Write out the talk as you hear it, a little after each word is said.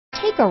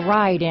Take a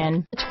ride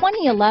in the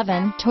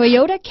 2011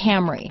 Toyota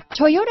Camry.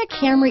 Toyota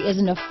Camry is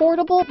an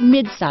affordable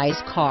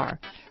mid-size car.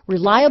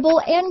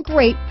 Reliable and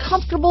great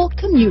comfortable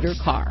commuter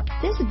car.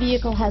 This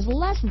vehicle has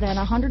less than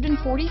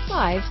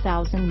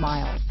 145,000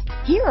 miles.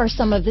 Here are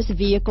some of this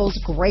vehicle's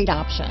great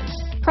options: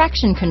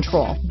 traction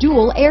control,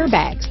 dual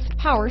airbags,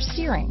 power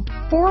steering,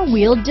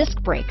 four-wheel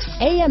disc brakes,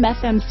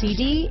 AM/FM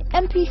CD,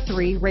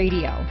 MP3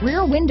 radio,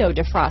 rear window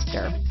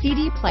defroster,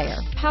 CD player,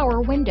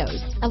 power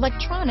windows,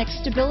 electronic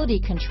stability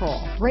control,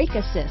 brake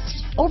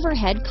assist,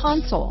 overhead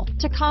console,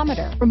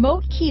 tachometer,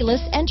 remote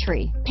keyless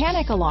entry,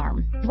 panic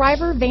alarm,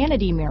 driver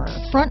vanity mirror,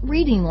 front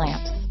reading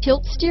lamps,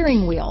 tilt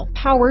steering wheel,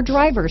 power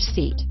driver's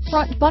seat,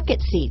 front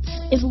bucket seats.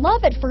 Is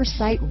love at first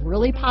sight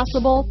really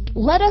possible?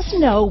 Let us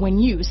know when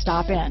you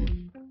stop in.